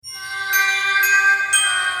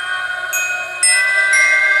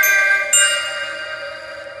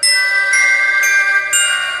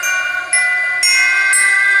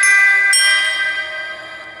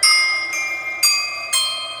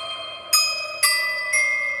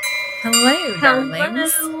Hello,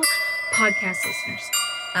 darlings. Hello, podcast listeners.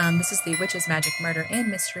 This is the Witches, Magic, Murder, and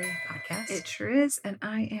Mystery podcast. It sure is, and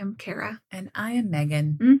I am Kara. And I am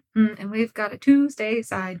Megan. And we've got a Tuesday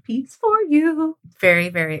side piece for you. Very,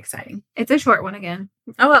 very exciting. It's a short one again.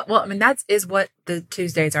 Oh, well, I mean, that is what the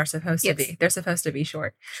Tuesdays are supposed to Yes. be. They're supposed to be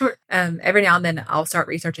short. Short. Every now and then I'll start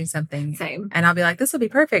researching something. Same. And I'll be like, this will be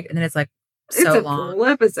perfect. And then it's like so it's a long. full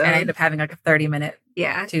episode. And I end up having like a 30-minute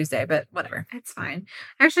Yeah, Tuesday, but whatever. it's fine.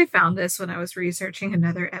 I actually found this when I was researching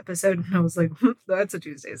another episode, and I was like, that's a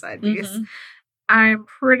Tuesday side piece. Mhm. I'm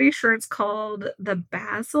pretty sure it's called the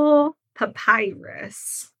Basel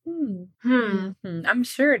Papyrus. I'm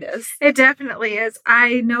sure it is. It definitely is.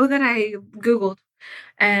 I know that I Googled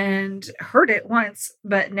and heard it once,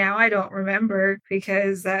 but now I don't remember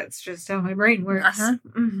because that's just how my brain works. Uh-huh.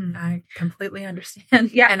 I completely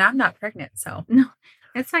understand. Yeah. And I'm not pregnant, so. No,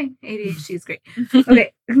 it's fine. ADHD is great.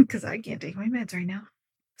 Okay, because I can't take my meds right now.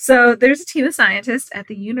 So there's a team of scientists at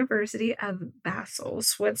the University of Basel,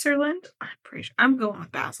 Switzerland. I'm pretty sure I'm going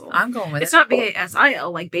with Basel. I'm going with It's it. not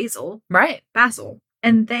Basil like Basil. Right. Basel.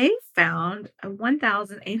 And they found a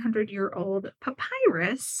 1,800-year-old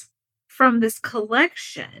papyrus from this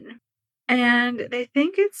collection. And they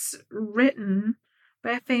think it's written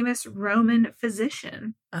by a famous Roman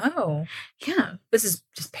physician. Oh. Yeah. This is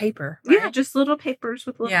just paper, right? Yeah, just little papers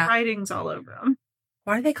with little Yeah. writings all over them.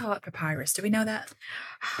 Why do they call it papyrus? Do we know that?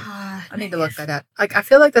 I need to look that up. Like, I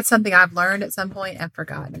feel like that's something I've learned at some point and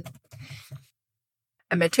forgotten.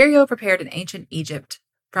 A material prepared in ancient Egypt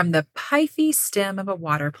from the pyphy stem of a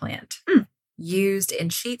water plant. Used in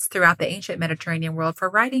sheets throughout the ancient Mediterranean world for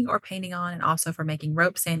writing or painting on, and also for making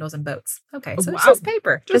ropes, sandals, and boats. Okay, so it's Wow. just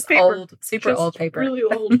paper. Just paper. Old, super Just old paper. Really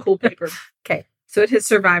old, cool paper. Okay. So it has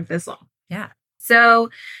survived this long. Yeah.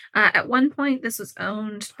 So at one point, this was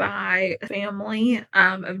owned by a family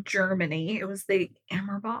of Germany. It was the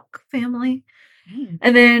Amerbach family.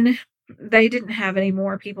 And then they didn't have any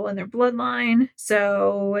more people in their bloodline.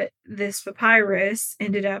 So this papyrus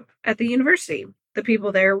ended up at the university. The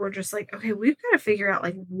people there were just like, okay, we've got to figure out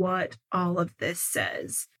like what all of this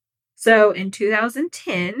says. So in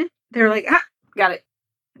 2010, they're like, got it.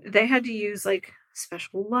 They had to use like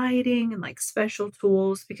special lighting and like special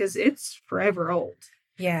tools because it's forever old.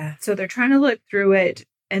 Yeah. So they're trying to look through it,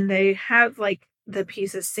 and they have like the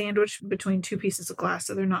pieces sandwiched between two pieces of glass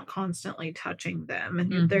so they're not constantly touching them.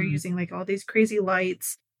 And they're using like all these crazy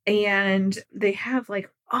lights, and they have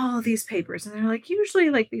like all these papers, and they're like, usually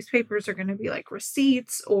like these papers are going to be like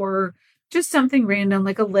receipts or just something random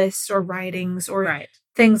like a list or writings or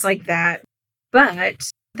things like that. But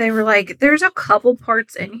they were like, there's a couple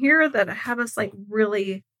parts in here that have us like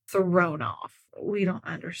really thrown off. We don't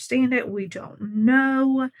understand it. We don't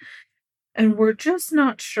know. And we're just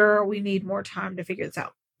not sure. We need more time to figure this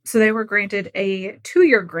out. So they were granted a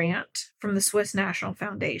 2-year grant from the Swiss National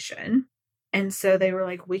Foundation. And so they were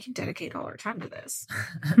like, we can dedicate all our time to this.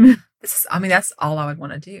 That's all I would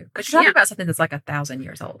want to do. Because you're talking about something that's like 1,000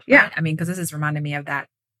 years old. Right? Yeah. I mean, because this is reminding me of that,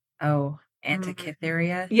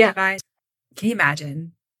 Antikythera Yeah. device. Can you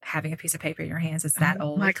imagine having a piece of paper in your hands that's that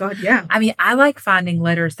old? Oh my God, yeah. I mean, I like finding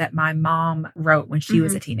letters that my mom wrote when she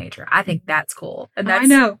was a teenager. I think that's cool. And that's I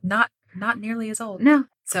know. not nearly as old. No.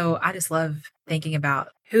 So I just love thinking about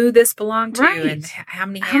who this belonged to and how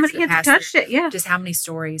many hands touched it. Yeah. Just how many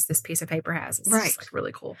stories this piece of paper has. It's just like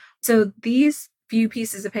really cool. So these few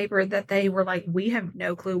pieces of paper that they were like, we have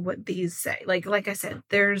no clue what these say. Like I said,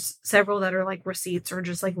 there's several that are like receipts or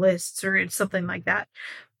just like lists or something like that.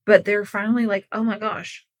 But they're finally like, oh my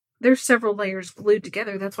gosh, there's several layers glued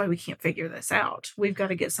together. That's why we can't figure this out. We've got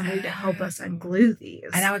to get somebody to help us unglue these.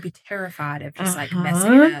 And I would be terrified of just like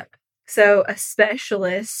messing it up. So a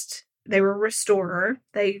specialist, they were a restorer.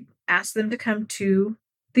 They asked them to come to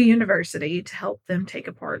the university to help them take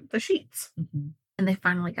apart the sheets. And they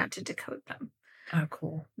finally got to decode them. Oh,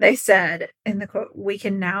 cool. They said in the quote, we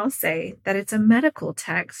can now say that it's a medical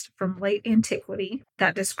text from late antiquity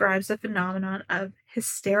that describes the phenomenon of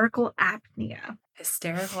hysterical apnea.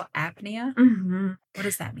 Hysterical apnea? What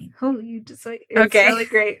does that mean? Oh, you just like, it's really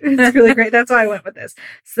great. It's really great. That's why I went with this.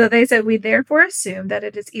 So they said, we therefore assume that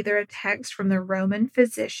it is either a text from the Roman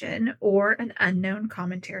physician or an unknown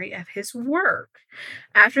commentary of his work.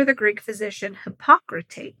 After the Greek physician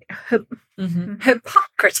Hippocrates.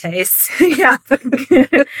 Hippocrates. Yeah.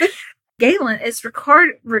 Galen is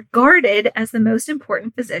regarded as the most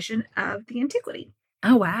important physician of the antiquity.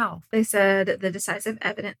 Oh, wow. They said the decisive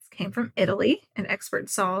evidence came from Italy, and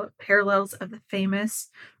experts saw parallels of the famous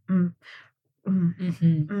Do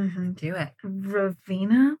it.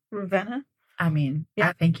 Ravenna. I mean, Yeah.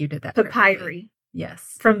 I think you did that. Papyri.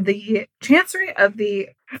 Yes. From the Chancery of the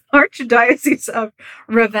Archdiocese of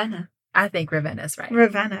Ravenna. I think Ravenna's right.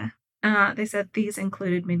 Ravenna. They said these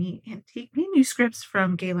included many antique manuscripts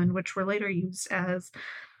from Galen, which were later used as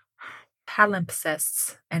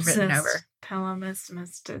palimpsests and written over.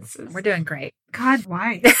 Palimpsests. We're doing great. God,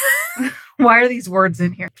 why? Why are these words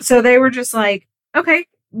in here? So they were just like, okay,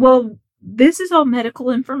 well, this is all medical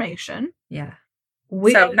information. Yeah.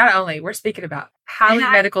 So not only we're speaking about highly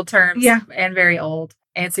medical terms and very old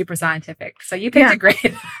and super scientific. So you picked a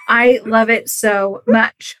great. I love it so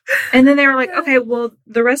much. And then they were like, okay, well,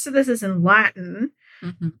 the rest of this is in Latin.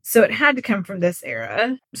 Mm-hmm. So it had to come from this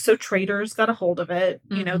era. So traders got a hold of it.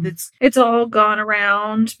 Mm-hmm. You know, it's all gone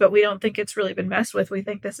around, but we don't think it's really been messed with. We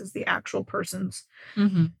think this is the actual person's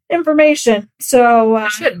information. So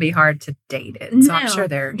it shouldn't be hard to date it. So I'm sure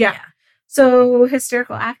they're So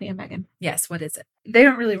hysterical apnea, Megan. Yes, what is it? They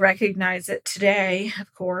don't really recognize it today,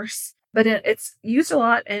 of course, but it's used a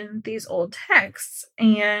lot in these old texts,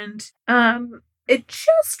 and it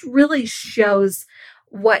just really shows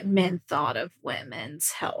what men thought of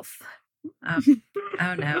women's health. Oh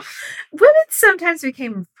no. Women sometimes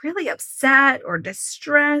became really upset or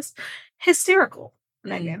distressed, hysterical,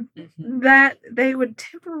 Megan, that they would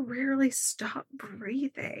temporarily stop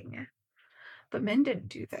breathing. But men didn't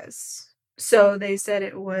do this. So they said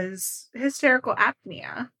it was hysterical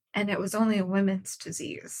apnea, and it was only a women's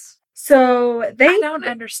disease. So I don't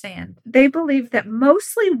understand. They believe that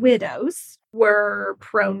mostly widows were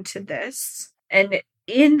prone to this. And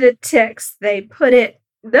in the text, they put it,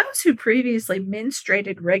 those who previously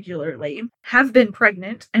menstruated regularly have been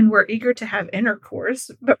pregnant and were eager to have intercourse,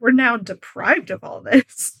 but were now deprived of all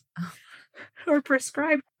this. Or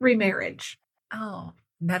prescribed remarriage. Oh.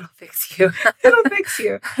 That'll fix you. That'll fix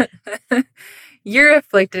you. You're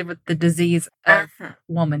afflicted with the disease of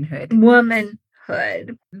womanhood. Womanhood.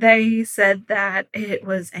 They said that it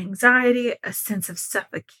was anxiety, a sense of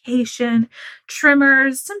suffocation,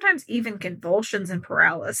 tremors, sometimes even convulsions and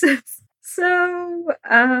paralysis. So,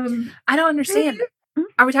 I don't understand.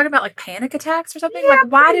 Are we talking about like panic attacks or something? Yeah,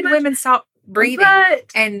 like, why did women stop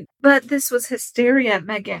breathing? But this was hysteria,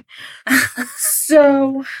 Megan.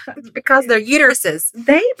 So it's because their uteruses.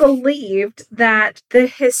 They believed that the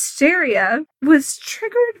hysteria was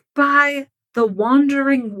triggered by the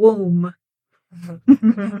wandering womb.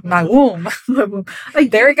 My womb.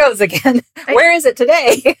 There it goes again. Where is it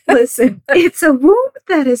today? Listen, it's a womb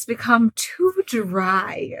that has become too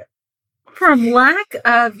dry from lack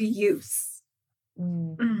of use.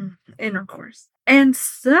 Intercourse. And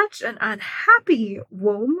such an unhappy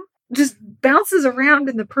womb just bounces around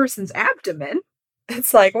in the person's abdomen.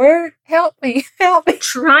 It's like, help me.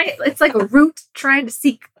 It's like a root trying to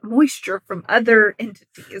seek moisture from other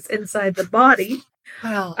entities inside the body.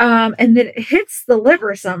 Well, and then it hits the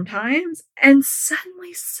liver sometimes and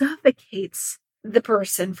suddenly suffocates the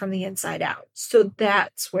person from the inside out. So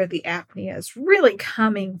that's where the apnea is really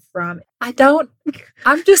coming from. I'm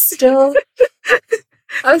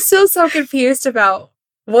still so confused about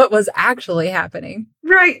what was actually happening.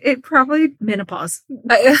 Right. It probably menopause.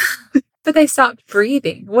 But they stopped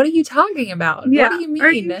breathing. What are you talking about? Yeah. What do you mean?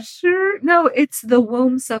 Are you sure? No, it's the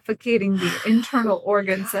womb suffocating the internal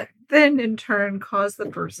organs that then in turn cause the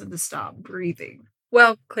person to stop breathing.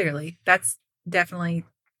 Well, clearly. That's definitely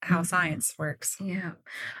how science works. Yeah.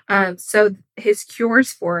 So his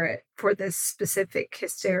cures for this specific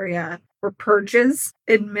hysteria were purges,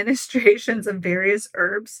 administrations of various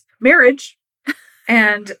herbs, marriage,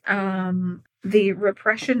 and the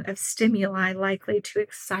repression of stimuli likely to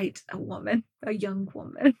excite a young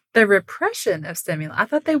woman. The repression of stimuli? I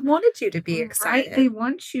thought they wanted you to be excited. Right? They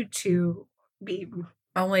want you to be...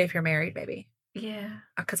 Only if you're married, baby. Yeah.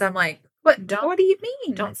 Because I'm like, what do you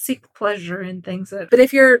mean? Don't seek pleasure in things that... But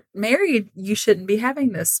if you're married, you shouldn't be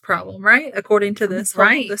having this problem, right? According to this.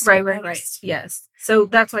 Right. Yes. So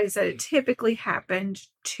that's why I said it typically happened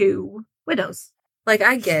to widows. Like,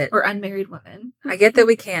 I get... Or unmarried women. I get that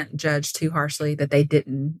we can't judge too harshly that they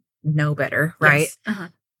didn't know better, right? Yes. Uh-huh.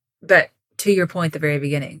 But to your point at the very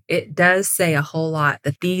beginning, it does say a whole lot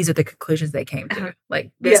that these are the conclusions they came to.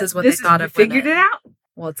 Like, this is what they thought of figured it out.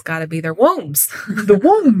 Well, it's got to be their wombs. The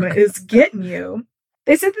womb is getting you.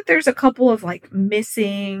 They said that there's a couple of like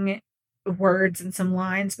missing words and some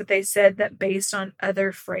lines, but they said that based on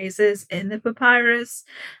other phrases in the papyrus,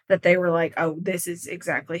 that they were like, oh, this is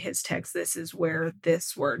exactly his text. This is where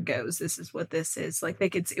this word goes. This is what this is. Like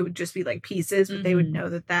it would just be like pieces, but they would know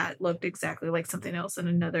that looked exactly like something else in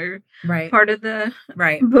another part of the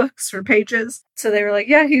books or pages. So they were like,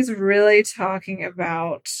 yeah, he's really talking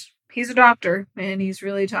about... He's a doctor, and he's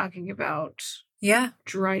really talking about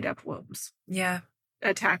dried up wombs. Yeah.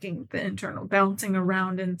 attacking the internal, bouncing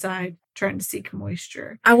around inside, trying to seek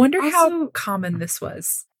moisture. I wonder how common this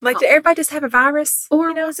was. Like, did everybody just have a virus?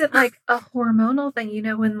 Or was it like a hormonal thing,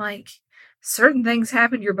 when like certain things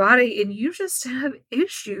happen to your body and you just have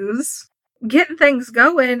issues getting things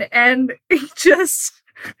going and just...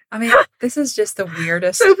 I mean, this is just the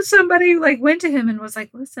weirdest. So somebody like went to him and was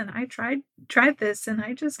like, listen, I tried this and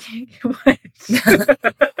I just can't get wet.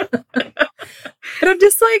 But I'm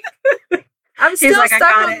just like, I'm still like,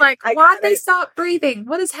 stuck on like, why did they stop breathing?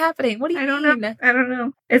 What is happening? What do you mean? I don't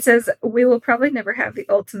know. It says, we will probably never have the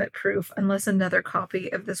ultimate proof unless another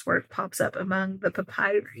copy of this work pops up among the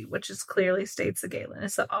papyri, which is clearly states that Galen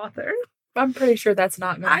is the author. I'm pretty sure that's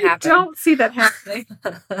not going to happen. I don't see that happening.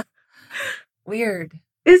 Weird.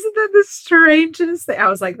 Isn't that the strangest thing? I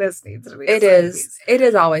was like, this needs to be. It is. It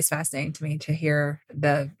is always fascinating to me to hear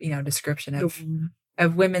the, description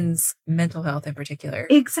of women's mental health in particular.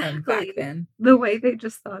 Exactly. Back then. The way they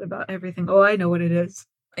just thought about everything. Oh, I know what it is.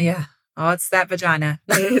 Yeah. Oh, it's that vagina.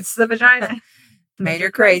 It's the vagina. Made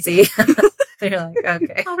her crazy. You're like,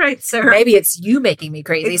 okay. All right, sir. Maybe it's you making me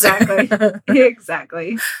crazy. Exactly.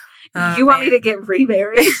 Exactly. You want me to get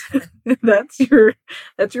remarried? That's your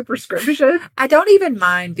prescription? I don't even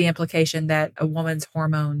mind the implication that a woman's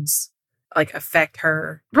hormones like affect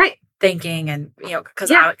her thinking and, because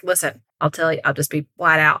listen, I'll tell you, I'll just be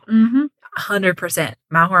flat out. 100%.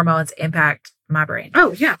 My hormones impact my brain.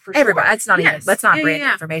 Oh, yeah, for sure. Everybody. That's not even, that's not brand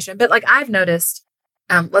information. But like I've noticed,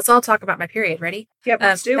 let's all talk about my period. Ready? Yep.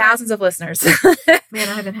 Let's do thousands of listeners. Man,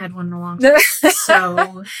 I haven't had one in a long time.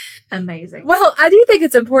 So amazing. Well, I do think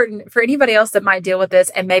it's important for anybody else that might deal with this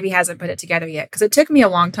and maybe hasn't put it together yet, because it took me a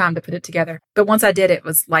long time to put it together. But once I did, it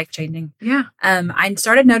was life-changing. Yeah. I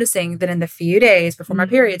started noticing that in the few days before my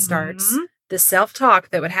period starts, the self-talk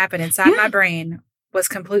that would happen inside my brain was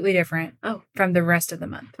completely different from the rest of the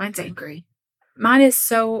month. Mine's angry. Mine is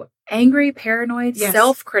so angry, paranoid,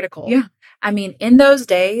 self-critical. Yeah. I mean, in those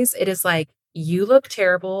days, it is like, you look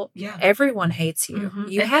terrible. Yeah. Everyone hates you.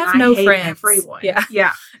 You and have no friends. Everyone. Yeah.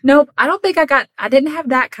 Yeah. Nope. I don't think I didn't have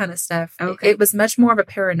that kind of stuff. Okay. It was much more of a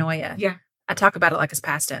paranoia. Yeah. I talk about it like it's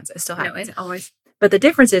past tense. It still happens. No, it always. But the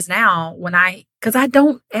difference is now because I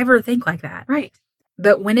don't ever think like that. Right.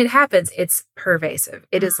 But when it happens, it's pervasive.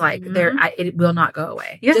 It is like it will not go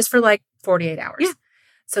away. Yeah. Just for like 48 hours. Yeah.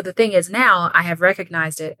 So the thing is now I have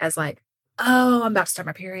recognized it as like, oh, I'm about to start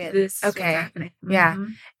my period. This is happening. Yeah.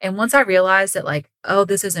 And once I realized that like, oh,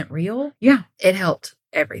 this isn't real. Yeah. It helped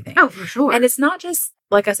everything. Oh, for sure. And it's not just,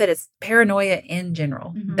 like I said, it's paranoia in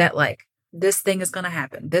general that like, this thing is going to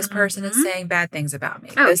happen. This person is saying bad things about me.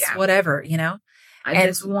 Whatever,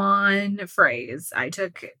 Just one phrase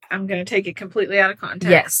I'm going to take it completely out of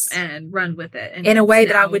context and run with it. And in a way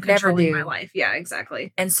that I would never do. My life. Yeah,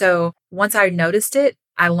 exactly. And so once I noticed it,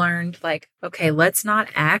 I learned like, okay, let's not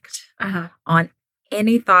act on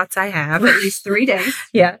any thoughts I have. For at least 3 days.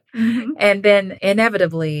 Yeah. And then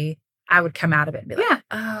inevitably I would come out of it and be like,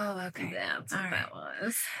 oh, okay. That's what that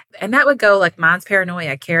was. And that would go like mine's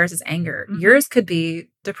paranoia, Kara's is anger. Yours could be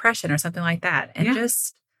depression or something like that. And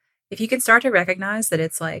just, if you can start to recognize that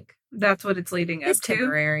it's like, that's what it's leading up to.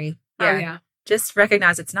 Temporary. Yeah. Oh, yeah. Just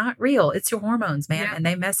recognize it's not real. It's your hormones, man. And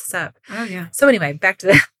they mess us up. Oh, yeah. So anyway, back to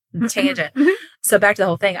the tangent. So back to the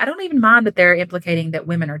whole thing. I don't even mind that they're implicating that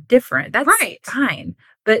women are different. That's fine.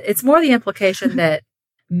 But it's more the implication that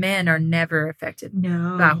men are never affected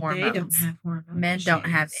by hormones. They don't have hormones. Men don't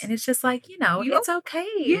have. And it's just like, it's okay.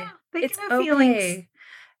 Yeah. They it's can have feelings.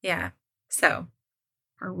 Yeah. So.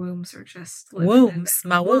 Our wombs are just wombs.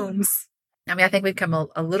 My wombs. I mean, I think we've come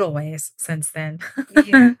a little ways since then.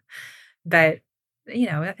 Yeah. But,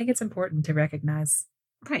 I think it's important to recognize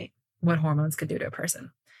what hormones could do to a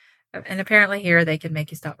person. And apparently here they can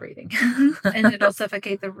make you stop breathing. And it'll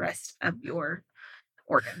suffocate the rest of your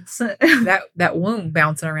organs. that womb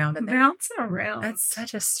bouncing around in there. Bouncing around. That's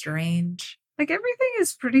such a strange. Like everything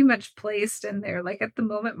is pretty much placed in there. Like at the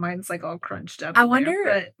moment, mine's like all crunched up. I wonder,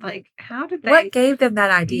 but like, how did they? What gave them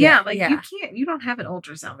that idea? Yeah, like you don't have an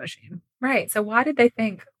ultrasound machine, right? So why did they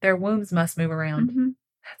think their wombs must move around?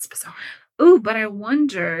 That's bizarre. Ooh, but I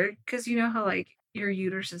wonder because you know how like your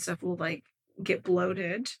uterus and stuff will like get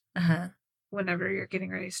bloated whenever you're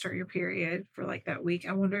getting ready to start your period for like that week.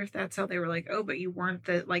 I wonder if that's how they were like, oh, but you weren't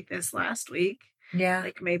like this last week. Yeah,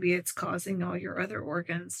 like maybe it's causing all your other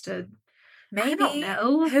organs to. Maybe. I don't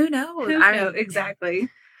know. Who knows? I know exactly.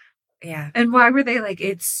 Yeah. And why were they like,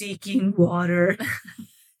 it's seeking water?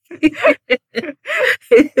 It's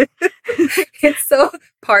so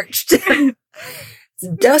parched. It's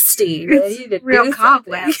dusty. It's real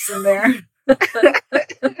cobwebs in there.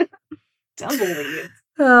 Tumbleweeds.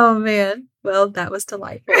 Oh, man. Well, that was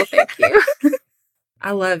delightful. Thank you.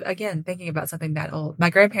 I love, again, thinking about something that old. My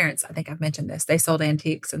grandparents, I think I've mentioned this, they sold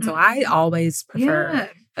antiques. And so I always prefer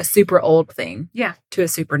a super old thing to a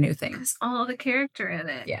super new thing. Because all the character in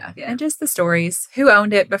it. Yeah. And just the stories. Who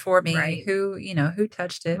owned it before me? Who, who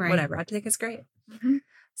touched it? Whatever. I think it's great. Mm-hmm.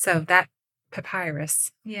 So that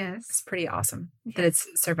papyrus is pretty awesome that it's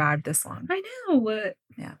survived this long. I know.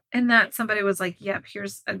 Yeah. And that somebody was like, yep,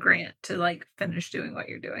 here's a grant to like finish doing what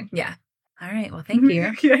you're doing. Yeah. All right. Well, thank you.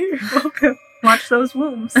 Yeah, you're welcome. Watch those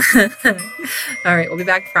wombs. All right. We'll be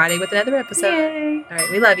back Friday with another episode. Yay. All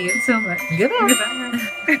right. We love you so much. Goodbye.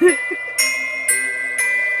 Goodbye.